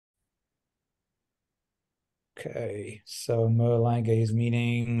Okay, so Mur Ligase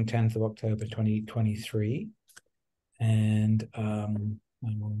meeting 10th of October 2023. And I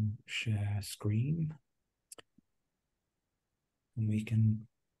will share screen. And we can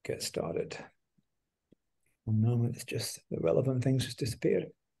get started. One moment, it's just the relevant things just disappeared.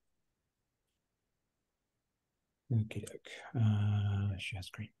 Okay, share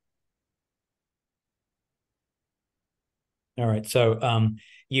screen. All right, so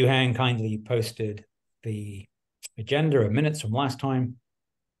Yuhang kindly posted the agenda of minutes from last time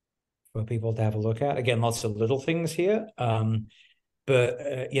for people to have a look at. Again, lots of little things here,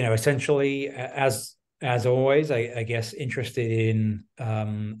 but you know, essentially, as always, I guess interested in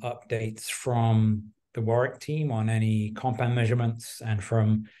updates from the Warwick team on any compound measurements, and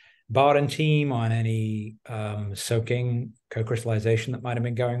from Bart and team on any soaking co-crystallization that might have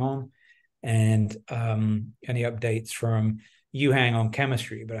been going on, and any updates from Yuhang on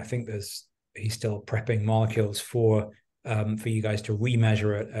chemistry. But I think he's still prepping molecules for you guys to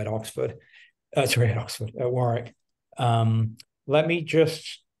remeasure it at Oxford. At Warwick. Let me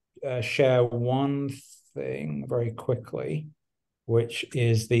just share one thing very quickly, which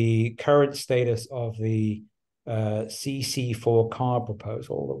is the current status of the CC4 CAR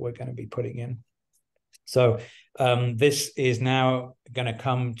proposal that we're going to be putting in. So this is now going to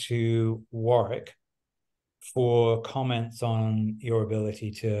come to Warwick for comments on your ability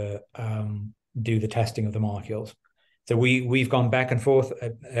to do the testing of the molecules. So we've gone back and forth.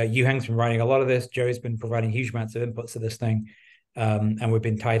 Yuhang's been writing a lot of this. Joe's been providing huge amounts of inputs to this thing, and we've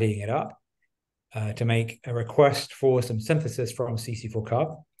been tidying it up to make a request for some synthesis from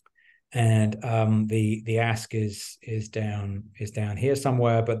CC4-CARB. And the ask is down here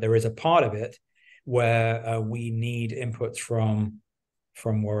somewhere, but there is a part of it where we need inputs from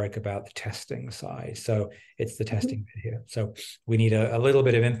Warwick about the testing side. So it's the testing bit here. So we need a little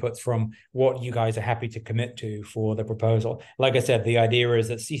bit of inputs from what you guys are happy to commit to for the proposal. Like I said, the idea is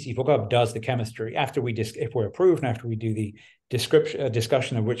that CC4-CARB does the chemistry after if we're approved, and after we do the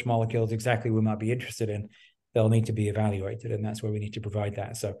discussion of which molecules exactly we might be interested in, they'll need to be evaluated, and that's where we need to provide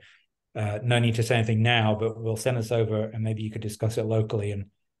that. So no need to say anything now, but we'll send this over, and maybe you could discuss it locally and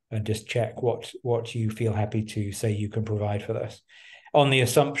just check what you feel happy to say you can provide for this, on the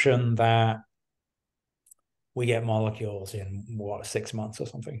assumption that we get molecules in 6 months or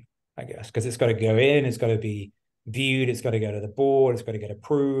something, I guess, because it's got to go in, it's got to be viewed, it's got to go to the board, it's got to get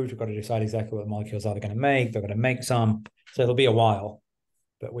approved, we've got to decide exactly what molecules are they going to make. They're going to make some, so it'll be a while,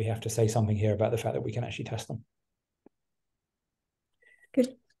 but we have to say something here about the fact that we can actually test them.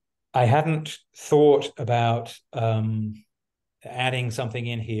 Good. I hadn't thought about adding something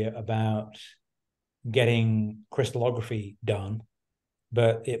in here about getting crystallography done,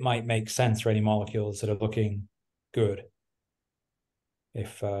 but it might make sense for any molecules that are looking good.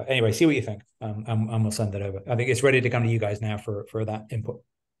 If anyway, see what you think, and we'll send that over. I think it's ready to come to you guys now for that input.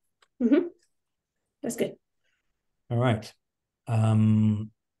 Mm-hmm. That's good. All right.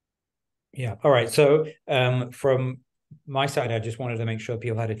 Yeah. All right. So from my side, I just wanted to make sure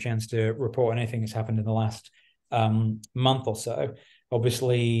people had a chance to report on anything that's happened in the last month or so.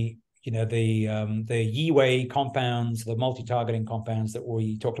 Obviously, you know, the Yiwei compounds, the multi-targeting compounds that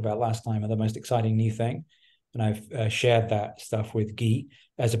we talked about last time, are the most exciting new thing. And I've shared that stuff with Guy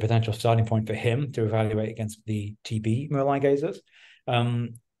as a potential starting point for him to evaluate against the TB Mur Ligases.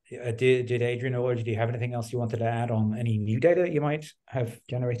 Did Adrian or Lloyd, did you have anything else you wanted to add on any new data that you might have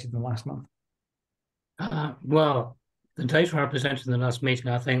generated in the last month? Well, the data I presented in the last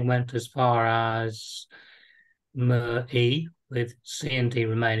meeting, I think, went as far as Mur-E with C and D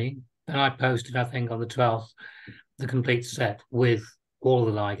remaining. And I posted, I think, on the 12th, the complete set with all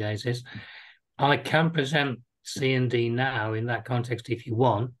the ligases. I can present C and D now in that context if you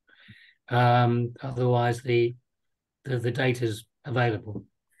want. Otherwise, the data's available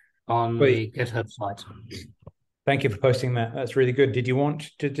on the GitHub site. Thank you for posting that. That's really good. Did you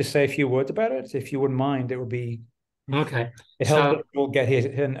want to just say a few words about it? If you wouldn't mind, it would be... Okay. It helps us all get here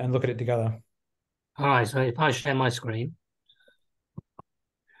and look at it together. All right, so if I share my screen.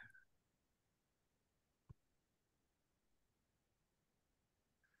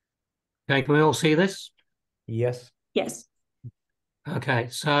 Okay, can we all see this? Yes. Yes. Okay,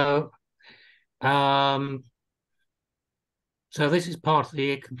 so this is part of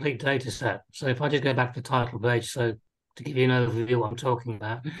the complete data set. So if I just go back to the title page, so to give you an overview of what I'm talking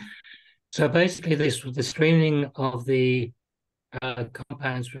about. So basically this was the screening of the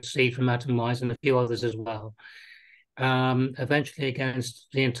compounds received from atomized and a few others as well. Eventually against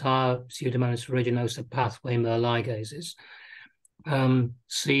the entire Pseudomonas aeruginosa pathway Mur ligases,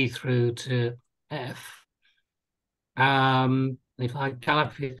 C through to F. If I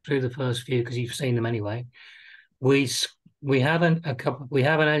gallop through the first few, because you've seen them anyway, we have an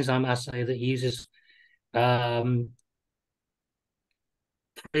enzyme assay that uses 3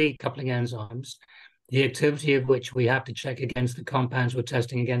 coupling enzymes, the activity of which we have to check against the compounds we're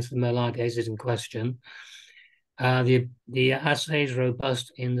testing against the Mur ligases in question. The assay is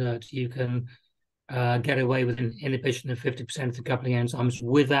robust in that you can get away with an inhibition of 50% of the coupling enzymes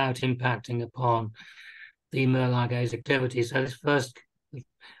without impacting upon the Mur ligase activity. So this first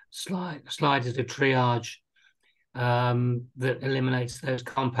slide is a triage that eliminates those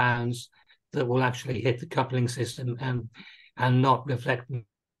compounds that will actually hit the coupling system and not reflect.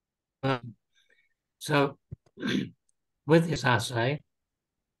 So with this assay,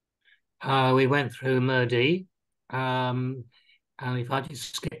 we went through MUR-D, and if I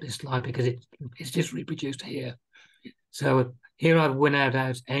just skip this slide because it's just reproduced here. So here I've winnowed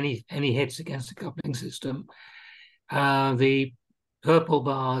out any hits against the coupling system. The purple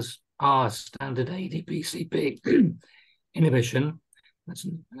bars are standard ADP-CP inhibition. That's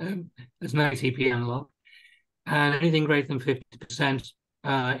an ATP analog. And anything greater than 50%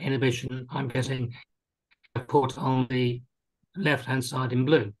 inhibition, I'm getting a put on the left-hand side in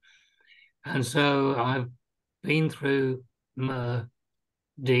blue. And so I've been through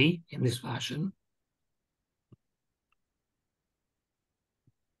MUR-D in this fashion.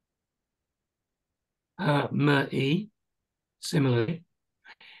 MUR-E, similarly.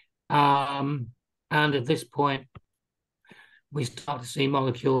 And at this point, we start to see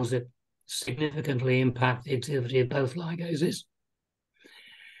molecules that significantly impact the activity of both ligases.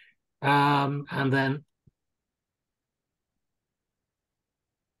 And then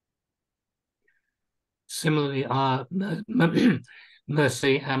similarly,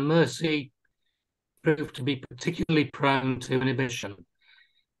 MUR-C and MUR-C proved to be particularly prone to inhibition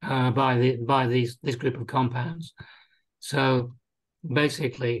by this group of compounds. So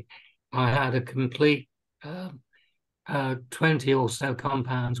basically, I had a complete 20 or so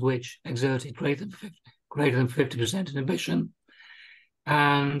compounds which exerted greater than 50% inhibition.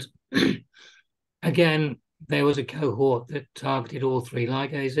 And again, there was a cohort that targeted all 3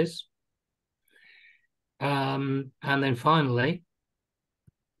 ligases. And then finally,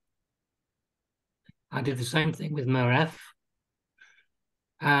 I did the same thing with MUR-F.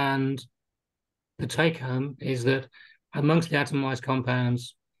 And the take home is that amongst the atomized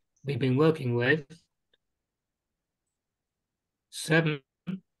compounds we've been working with, 7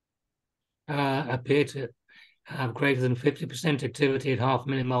 appear to have greater than 50% activity at 0.5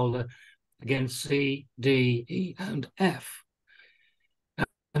 millimolar against C, D, E, and F.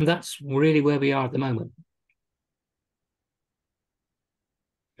 And that's really where we are at the moment.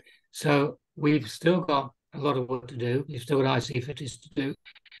 So we've still got a lot of work to do. We've still got IC50s to do.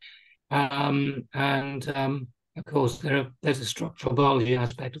 Of course, there's a structural biology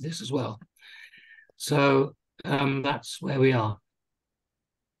aspect of this as well. So that's where we are.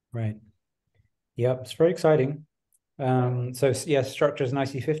 Right. Yep, it's very exciting. So yeah, structures and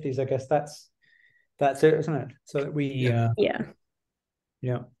IC50s, I guess that's it, isn't it? So that we when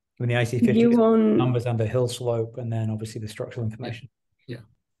the IC50s numbers under hill slope, and then obviously the structural information.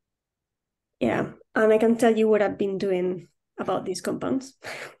 Yeah, and I can tell you what I've been doing about these compounds.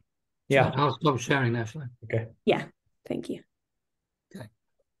 Yeah, I'll stop sharing now, shall I? Okay. Yeah, thank you. Okay.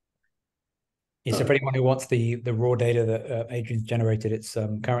 Yeah, so for anyone who wants the raw data that Adrian's generated, it's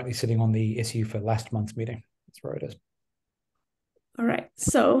currently sitting on the issue for last month's meeting. That's where it is. All right.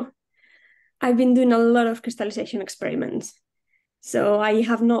 So I've been doing a lot of crystallization experiments. So I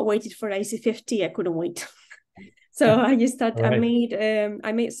have not waited for IC50. I couldn't wait. So I just thought I made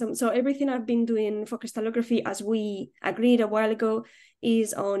some. So everything I've been doing for crystallography, as we agreed a while ago,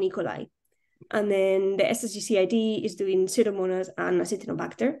 is on E. coli. And then the SSGCID is doing Pseudomonas and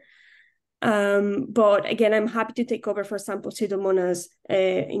Acinetobacter. But again, I'm happy to take over, for example, Pseudomonas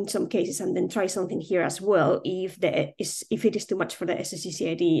in some cases, and then try something here as well if it is too much for the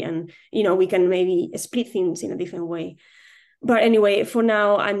SSGCID, and we can maybe split things in a different way. But anyway, for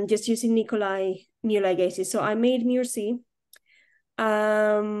now, I'm just using E. coli Mur ligases. So I made Mur-C,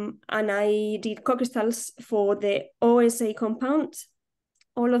 and I did co-crystals for the OSA compound,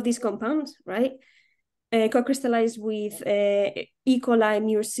 all of these compounds, right? Co-crystallized with E. coli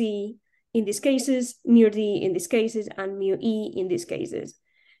Mur-C in these cases, Mur-D in these cases, and Mur-E in these cases.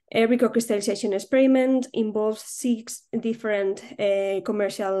 Every co-crystallization experiment involves 6 different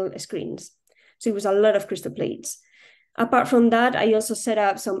commercial screens. So it was a lot of crystal plates. Apart from that, I also set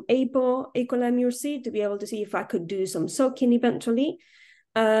up some APO, E. coli Mur-C, to be able to see if I could do some soaking eventually.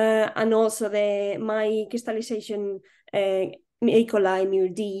 And also my crystallization E. coli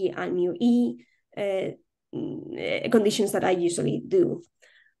Mur-D and Mur-E conditions that I usually do.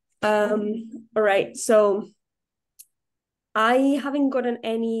 All right, so I haven't gotten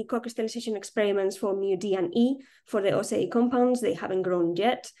any co-crystallization experiments for Mu D and E for the OSA compounds. They haven't grown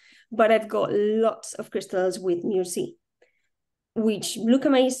yet, but I've got lots of crystals with Mu C, which look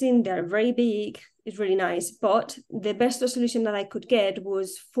amazing. They're very big. It's really nice. But the best resolution that I could get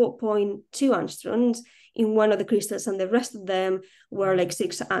was 4.2 angstroms in one of the crystals, and the rest of them were like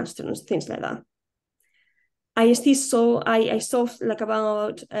 6 angstroms, things like that. I saw like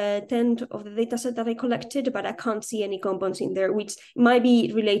about 10 of the data set that I collected, but I can't see any compounds in there, which might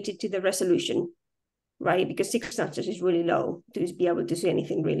be related to the resolution, right? Because 6 angstroms is really low to be able to see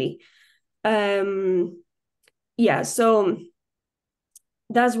anything really. Yeah, so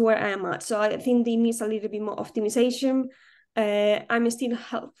that's where I am at. So I think they needs a little bit more optimization. I'm still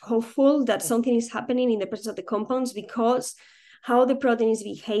hopeful that something is happening in the presence of the compounds, because how the protein is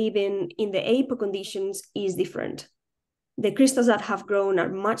behaving in the apo conditions is different. The crystals that have grown are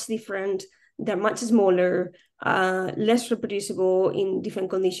much different. They're much smaller, less reproducible in different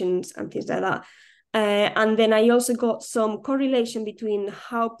conditions and things like that. And then I also got some correlation between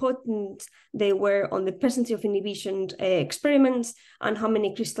how potent they were on the presence of inhibition experiments and how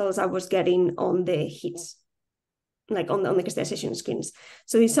many crystals I was getting on the hits, like on the crystallization screens.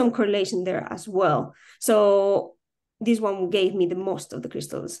 So there's some correlation there as well. So this one gave me the most of the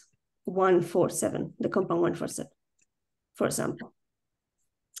crystals, 147, the compound 147, for example.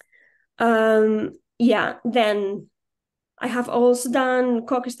 Yeah, then I have also done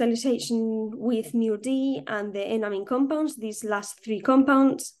co-crystallization with Mur D and the enamine compounds, these last 3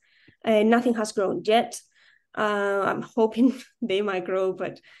 compounds. Nothing has grown yet. I'm hoping they might grow,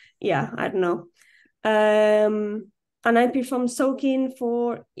 but yeah, I don't know. And I performed soaking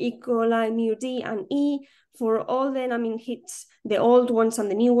for E. coli, Mur D, and E for all the enamine hits, the old ones and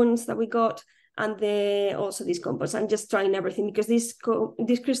the new ones that we got, and also these compounds. I'm just trying everything, because these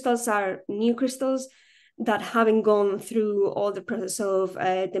crystals are new crystals that haven't gone through all the process of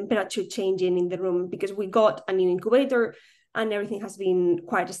temperature changing in the room, because we got a new incubator and everything has been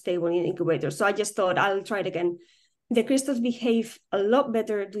quite stable in the incubator. So I just thought I'll try it again. The crystals behave a lot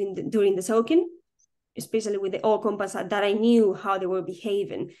better during the soaking, especially with the old compounds that I knew how they were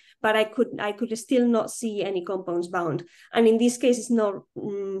behaving, but I could still not see any compounds bound. And in this case, it's not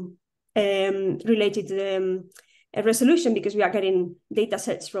related to the resolution, because we are getting data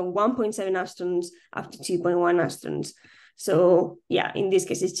sets from 1.7 angstroms up to 2.1 angstroms. So yeah, in this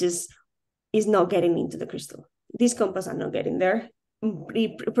case, it's not getting into the crystal. These compounds are not getting there.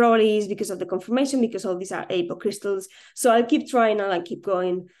 It probably is because of the conformation, because all these are apo crystals. So I'll keep trying and I'll keep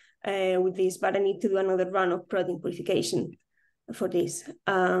going with this, but I need to do another run of protein purification for this.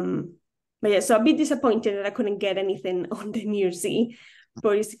 But yeah, so a bit disappointed that I couldn't get anything on the Mur C,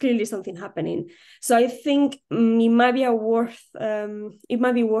 but it's clearly something happening. So I think it might be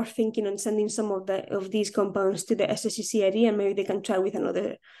worth thinking on sending some of these compounds to the SSGCID, and maybe they can try with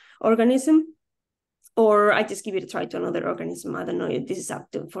another organism, or I just give it a try to another organism. I don't know. This is up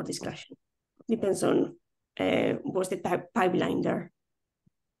for discussion. Depends on what's the pipeline there.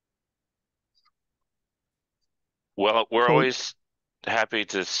 Well, we're always happy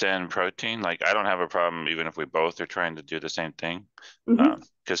to send protein. Like, I don't have a problem even if we both are trying to do the same thing,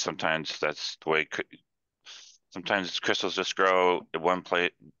 because sometimes that's the way. Sometimes crystals just grow at one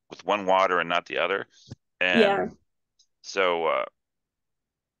plate with one water and not the other, and so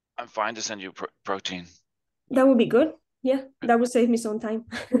I'm fine to send you protein. That would be good. Yeah, that would save me some time.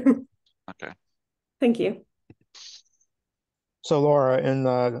 Okay. Thank you. So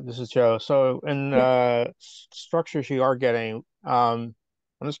Laura, this is Joe. So in structures you are getting, I'm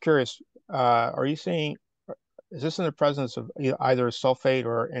just curious, are you seeing, is this in the presence of either sulfate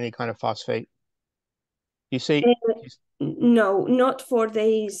or any kind of phosphate? You see? No, not for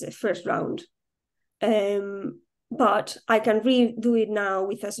this first round. But I can redo it now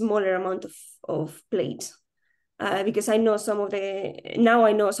with a smaller amount of plates, because I know some of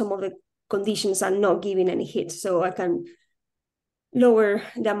the conditions are not giving any hits, so I can lower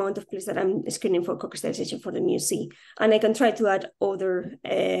the amount of plates that I'm screening for co-crystallization for the Mu C, and I can try to add other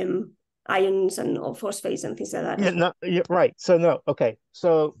ions and phosphates and things like that. Yeah, no, yeah, right. So no, okay.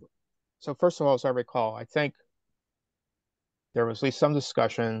 So first of all, as I recall, I think there was at least some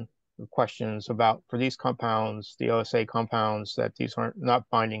discussion, questions about, for these compounds, the OSA compounds, that these aren't not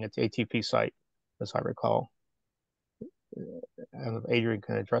binding at the ATP site, as I recall. And Adrian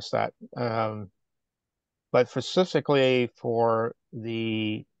can address that. But specifically for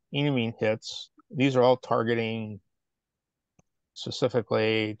the enamine hits, these are all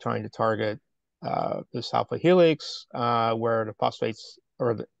specifically trying to target this alpha helix, where the phosphates,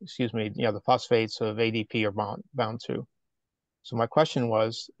 the phosphates of ADP are bound to. So my question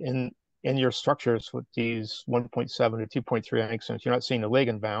was, in in your structures with these 1.7 to 2.3 angstroms, you're not seeing the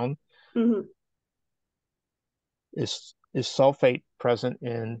ligand bound. Mm-hmm. Is sulfate present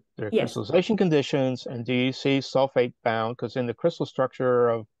in their Yes. crystallization conditions? And do you see sulfate bound? Because in the crystal structure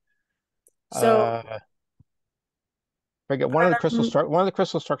of So forget one of the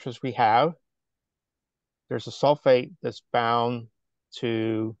crystal structures we have, there's a sulfate that's bound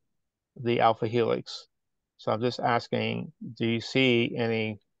to the alpha helix. So I'm just asking, do you see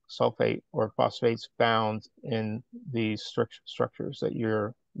any sulfate or phosphates bound in these structures that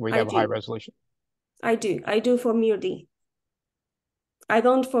where you have a high resolution? I do for Mur D. I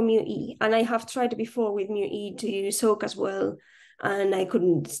don't for Mur E, and I have tried before with Mur E to soak as well, and I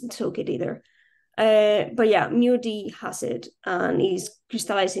couldn't soak it either. But yeah, Mur D has it and is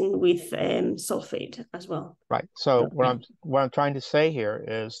crystallizing with sulfate as well. Right. So what I'm trying to say here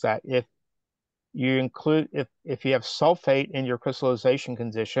is that if you include if you have sulfate in your crystallization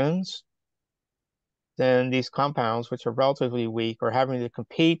conditions, then these compounds, which are relatively weak, are having to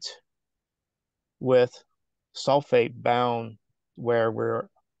compete with sulfate bound where we're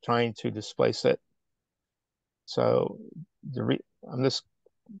trying to displace it. So I'm just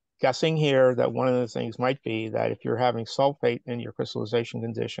guessing here that one of the things might be that if you're having sulfate in your crystallization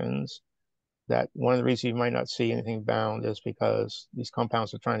conditions, that one of the reasons you might not see anything bound is because these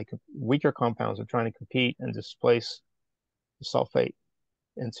compounds are weaker compounds are trying to compete and displace the sulfate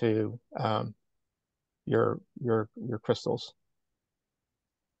into your crystals.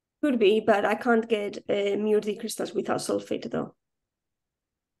 Could be, but I can't get Mur D crystals without sulfate though.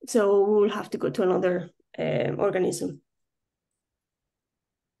 So we'll have to go to another organism.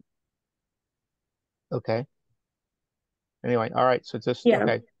 Okay. Anyway, all right. So just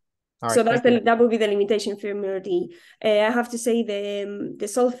okay. All right, so that would be the limitation for Mur D. I have to say the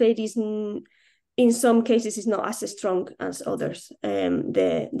sulfate is in some cases is not as strong as others.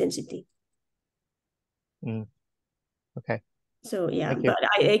 The density. Okay. So yeah, but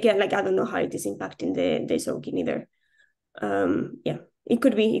I don't know how it is impacting the soaking either. Yeah, it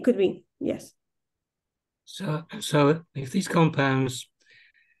could be, yes. So if these compounds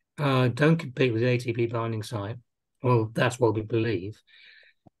don't compete with the ATP binding site, well, that's what we believe.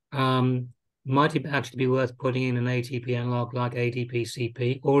 Might it actually be worth putting in an ATP analog like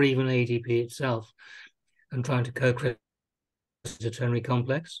ADP-CP or even ADP itself and trying to co-create a ternary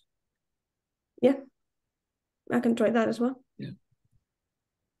complex? Yeah, I can try that as well. Yeah,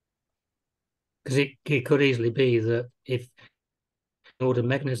 because it could easily be that if order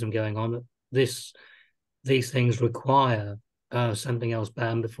mechanism going on, these things require something else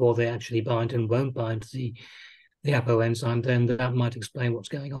bound before they actually bind and won't bind the APO enzyme, then that might explain what's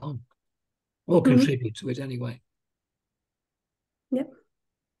going on or contribute to it anyway. Yep.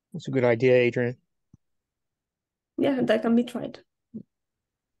 That's a good idea, Adrian. Yeah, that can be tried.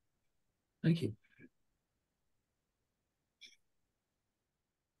 Thank you.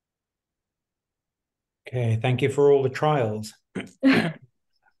 Okay, thank you for all the trials.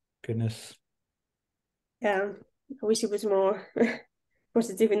 Goodness. Yeah, I wish it was more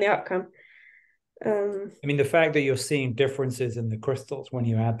positive in the outcome. I mean, the fact that you're seeing differences in the crystals when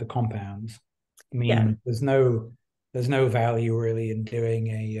you add the compounds, I mean, there's no value really in doing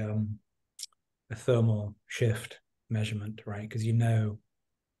a thermal shift measurement, right? Because you know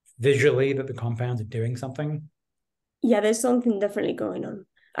visually that the compounds are doing something. Yeah, there's something definitely going on.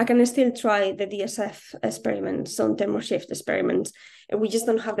 I can still try the DSF experiments, some thermal shift experiments. We just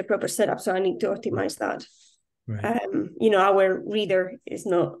don't have the proper setup, so I need to optimize that. Right. Our reader is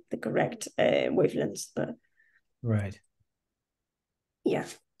not the correct wavelengths, but right. Yeah.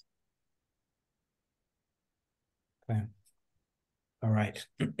 Okay. All right.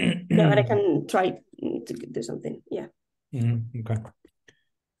 No, but I can try to do something. Yeah. Okay.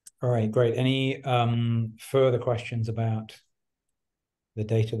 All right, great. Any further questions about the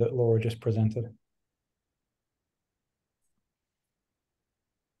data that Laura just presented?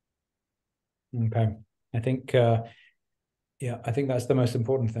 Okay. I think I think that's the most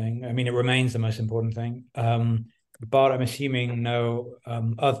important thing. I mean, it remains the most important thing. Bart, I'm assuming no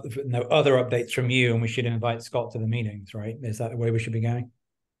other updates from you, and we should invite Scott to the meetings, right? Is that the way we should be going?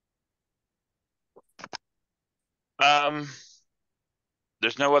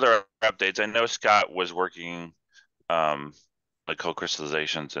 There's no other updates. I know Scott was working like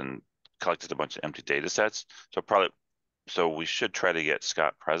co-crystallizations and collected a bunch of empty data sets. So we should try to get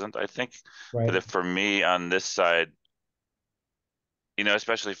Scott present, I think. Right. But if for me on this side,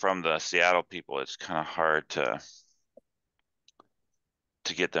 especially from the Seattle people, it's kind of hard to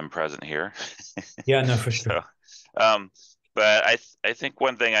get them present here. Yeah, no, for sure. So, but I think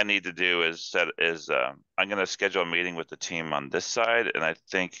one thing I need to do is I'm going to schedule a meeting with the team on this side, and I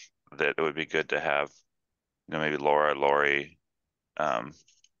think that it would be good to have, maybe Laura, Lori,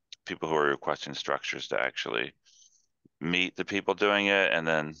 people who are requesting structures to actually meet the people doing it, and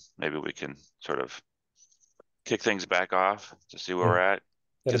then maybe we can sort of kick things back off to see where we're at.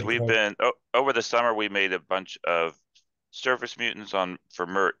 Because we've been over the summer, we made a bunch of surface mutants for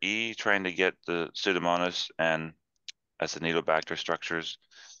Mur E, trying to get the Pseudomonas and Acinetobacter structures.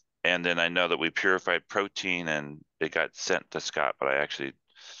 And then I know that we purified protein and it got sent to Scott, but I actually,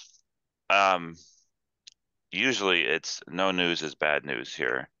 usually it's no news is bad news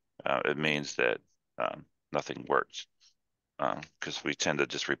here. It means that nothing works, because we tend to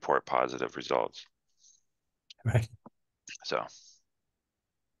just report positive results. Right. So.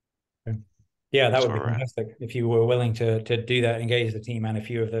 Yeah, that would be fantastic. If you were willing to do that, engage the team and a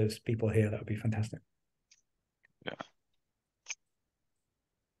few of those people here, that would be fantastic. Yeah.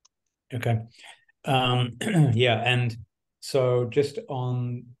 Okay. Yeah, and so just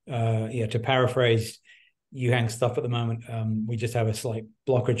on to paraphrase Yuhang's stuff at the moment, we just have a slight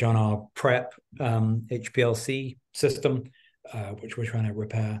blockage on our prep HPLC system, which we're trying to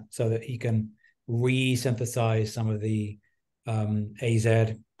repair so that he can re-synthesize some of the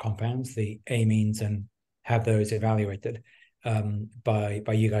AZ compounds, the amines, and have those evaluated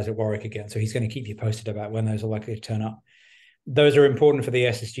by you guys at Warwick again. So he's going to keep you posted about when those are likely to turn up. Those are important for the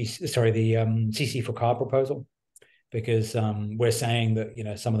CC for CAR proposal, because we're saying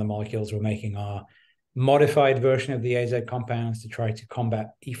that some of the molecules we're making are modified version of the AZ compounds to try to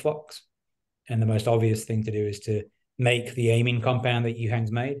combat efflux, and the most obvious thing to do is to make the amine compound that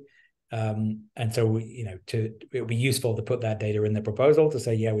Yuhang's made. And so it would be useful to put that data in the proposal to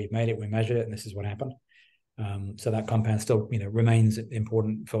say, yeah, we've made it, we measured it, and this is what happened. So that compound still remains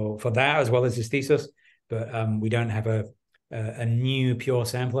important for that as well as his thesis, but we don't have a new pure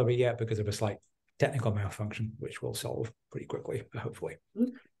sample of it yet because of a slight technical malfunction, which we'll solve pretty quickly, hopefully.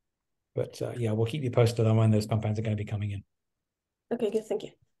 Mm-hmm. But yeah, we'll keep you posted on when those compounds are going to be coming in. Okay, good, thank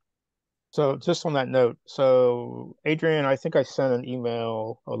you. So just on that note, so Adrian, I think I sent an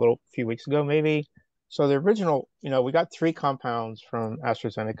email a few weeks ago, maybe. So the original, we got 3 compounds from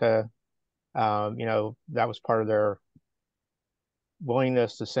AstraZeneca. That was part of their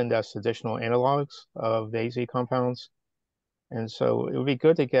willingness to send us additional analogs of the AZ compounds. And so it would be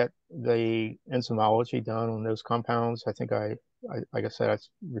good to get the enzymology done on those compounds. I think like I said, I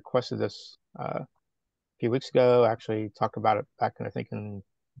requested this a few weeks ago, actually talked about it back in, I think in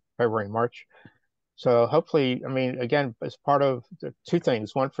February, March. So hopefully, again, as part of the 2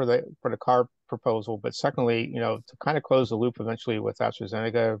 things, one for the CAR proposal, but secondly, to kind of close the loop eventually with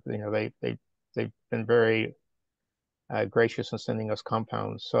AstraZeneca, they've been very gracious in sending us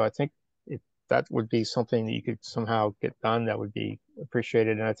compounds. So I think that would be something that you could somehow get done, that would be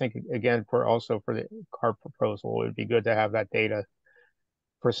appreciated. And I think, again, for the CAR proposal, it would be good to have that data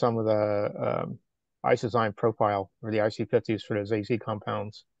for some of the isozyme profile or the IC50s for those AZ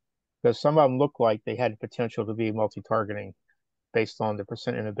compounds, because some of them look like they had potential to be multi-targeting based on the %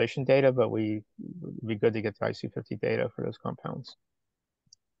 inhibition data, but it'd be good to get the IC50 data for those compounds.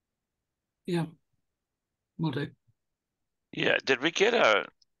 Yeah, will do. Yeah, did we get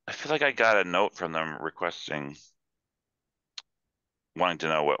I feel like I got a note from them wanting to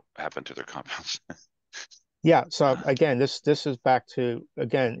know what happened to their compounds. Yeah, so again, this is back to,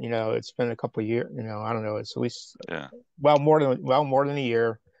 again, it's been a couple of years, I don't know, it's at least more than a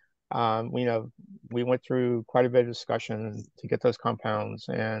year. We went through quite a bit of discussion to get those compounds,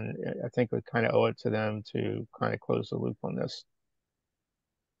 and I think we kind of owe it to them to kind of close the loop on this.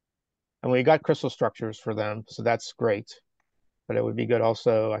 And we got crystal structures for them, so that's great. But it would be good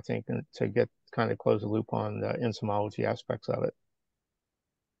also, I think, to get kind of close the loop on the enzymology aspects of it.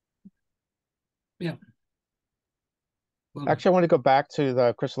 Yeah. Well, actually, I want to go back to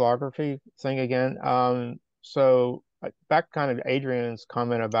the crystallography thing again. So back kind of Adrian's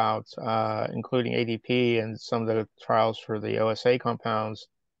comment about including ADP and some of the trials for the OSA compounds.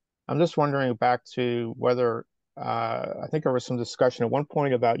 I'm just wondering back to whether I think there was some discussion at one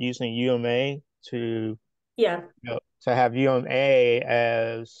point about using UMA to to have UMA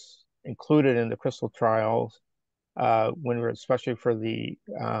as included in the crystal trials especially for the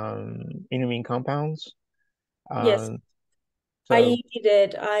enamine compounds. Yes. So, I did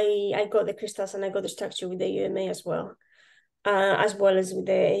it. I got the crystals and I got the structure with the UMA as well as with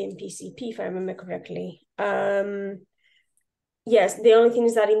the AMPCP, if I remember correctly. Yes, the only thing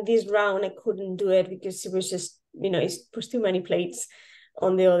is that in this round I couldn't do it because it was just, it was too many plates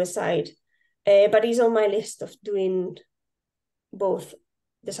on the other side. But it's on my list of doing both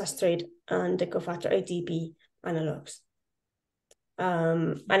the substrate and the cofactor ATP analogs.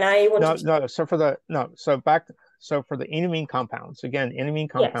 And I want so so for the enamine compounds, again, enamine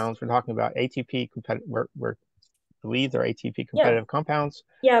compounds, we're talking about ATP competitive. We're believe they're ATP competitive compounds.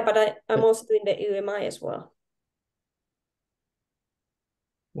 Yeah, but I'm also doing the UMI as well.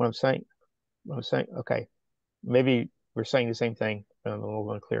 What I'm saying, okay, maybe we're saying the same thing, but I'm a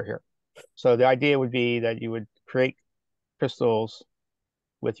little unclear here. So the idea would be that you would create crystals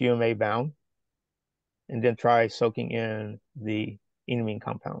with UMA bound, and then try soaking in the enamine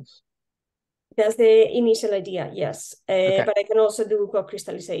compounds. That's the initial idea, yes. Okay. But I can also do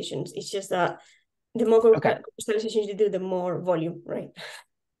co-crystallizations. It's just that the more co-crystallizations you do, the more volume, right?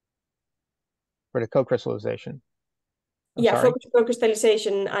 For the co-crystallization. For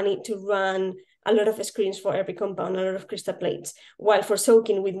co-crystallization, I need to run a lot of screens for every compound, a lot of crystal plates. While for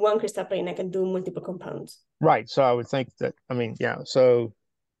soaking with one crystal plate, I can do multiple compounds. Right. So I would think that, I mean, yeah. So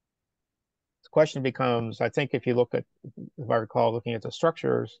the question becomes, I think if you look at, if I recall, looking at the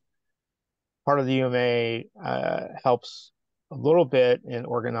structures, part of the UMA helps a little bit in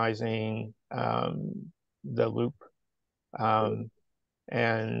organizing the loop.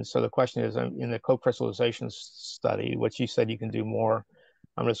 And so the question is, in the co-crystallization study, which you said you can do more,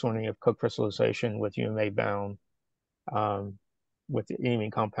 I'm just wondering if co-crystallization with UMA bound with the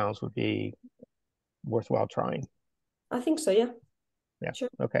enamine compounds would be worthwhile trying. I think so, yeah. Yeah. Sure.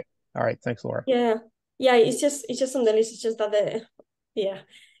 Okay. All right. Thanks, Laura. Yeah. Yeah. It's just on the list. It's just that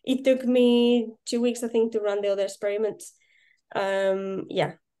it took me 2 weeks, I think, to run the other experiments. We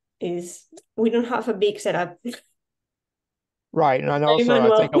don't have a big setup. Right. And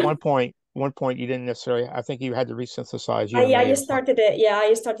also, I think at one point you didn't necessarily, I think you had to resynthesize UMA. I started it. Yeah,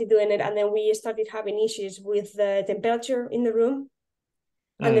 I started doing it. And then we started having issues with the temperature in the room.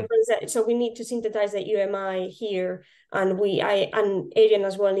 And so we need to synthesize the UMI here. And and Adrian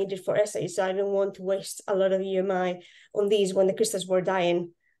as well needed for essays. So I didn't want to waste a lot of UMI on these when the crystals were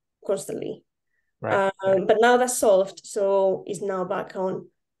dying constantly. Right. But now that's solved. So it's now back on.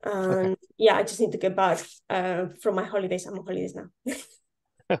 I just need to get back from my holidays. I'm on holidays now.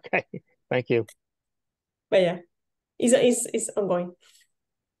 Okay, thank you. But yeah, it's ongoing.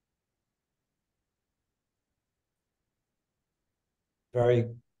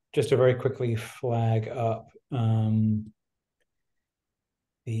 Just to very quickly flag up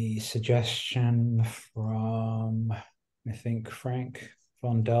the suggestion from, I think, Frank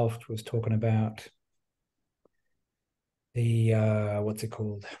von Delft was talking about the what's it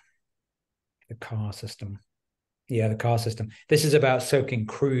called? The car system. Yeah, the car system. This is about soaking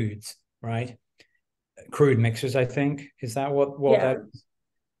crudes, right? Crude mixers, I think. Is that what that is?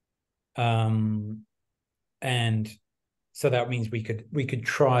 And so that means we could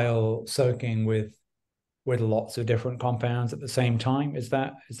trial soaking with lots of different compounds at the same time. Is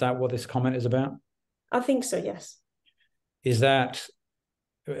that what this comment is about? I think so, yes. Is that,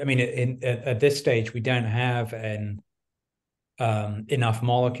 I mean, at this stage, we don't have enough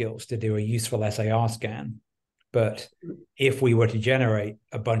molecules to do a useful SAR scan. But if we were to generate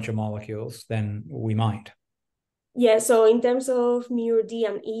a bunch of molecules, then we might. Yeah, so in terms of Mur D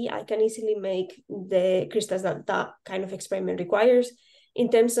and E, I can easily make the crystals that kind of experiment requires. In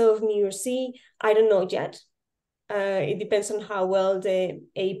terms of Mur C, I don't know yet. It depends on how well the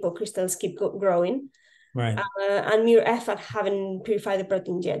APO crystals keep growing. Right. And Mur F, I haven't purified the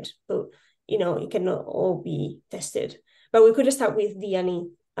protein yet, but it cannot all be tested. But we could start with D and E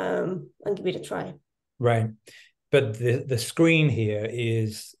and give it a try. Right. But the screen here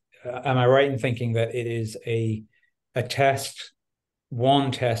is, am I right in thinking that it is a test,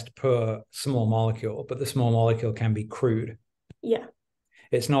 one test per small molecule, but the small molecule can be crude? Yeah.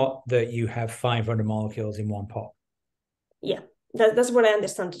 It's not that you have 500 molecules in one pot. Yeah, that's what I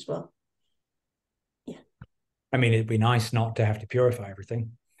understand as well. Yeah. I mean, it'd be nice not to have to purify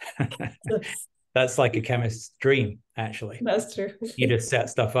everything. That's like a chemist's dream, actually. That's true. You just set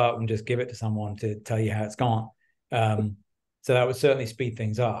stuff up and just give it to someone to tell you how it's gone. So that would certainly speed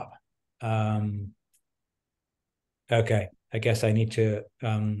things up. Okay, I guess I need to,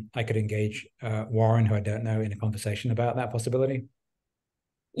 I could engage Warren, who I don't know, in a conversation about that possibility.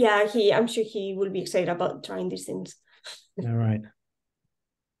 Yeah, I'm sure he will be excited about trying these things. All right.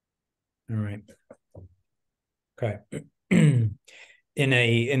 Okay. In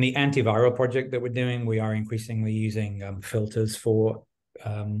the antiviral project that we're doing, we are increasingly using filters for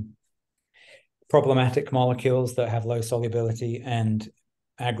problematic molecules that have low solubility and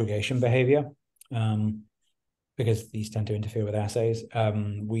aggregation behavior, because these tend to interfere with assays.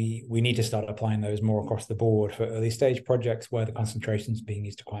 We need to start applying those more across the board for early stage projects where the concentrations being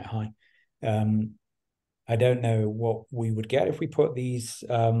used are quite high. I don't know what we would get if we put these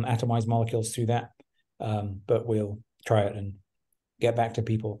atomized molecules through that, but we'll try it and get back to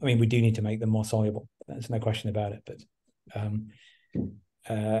people. I mean, we do need to make them more soluble. There's no question about it. But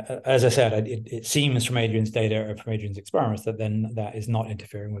as I said, it seems from Adrian's data or from Adrian's experiments that then that is not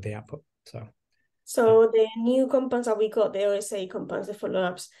interfering with the output. So the new compounds that we got, the OSA compounds, the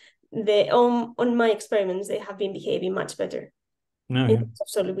follow-ups, on my experiments, they have been behaving much better in terms of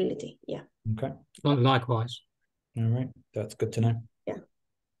solubility. Yeah. Okay. Likewise. All right. That's good to know. Yeah.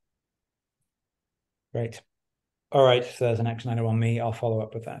 Great. All right. So there's an action item on me. I'll follow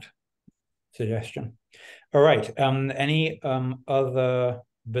up with that suggestion. All right. Any other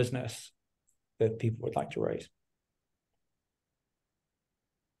business that people would like to raise?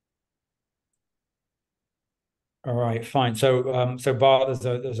 All right, fine. So Bart,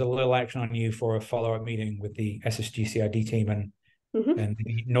 there's a little action on you for a follow-up meeting with the SSGCID team and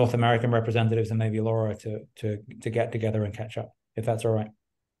the North American representatives and maybe Laura to get together and catch up, if that's all right.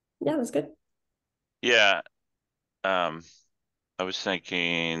 Yeah, that's good. Yeah. I was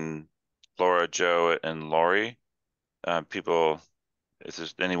thinking Laura, Joe, and Lori. People, if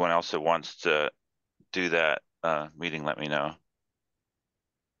there's anyone else that wants to do that meeting, let me know.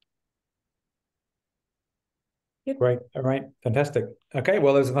 Yep. Great. All right. Fantastic. Okay.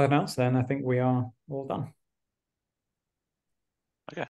 Well, there's nothing else then. I think we are all done. Okay.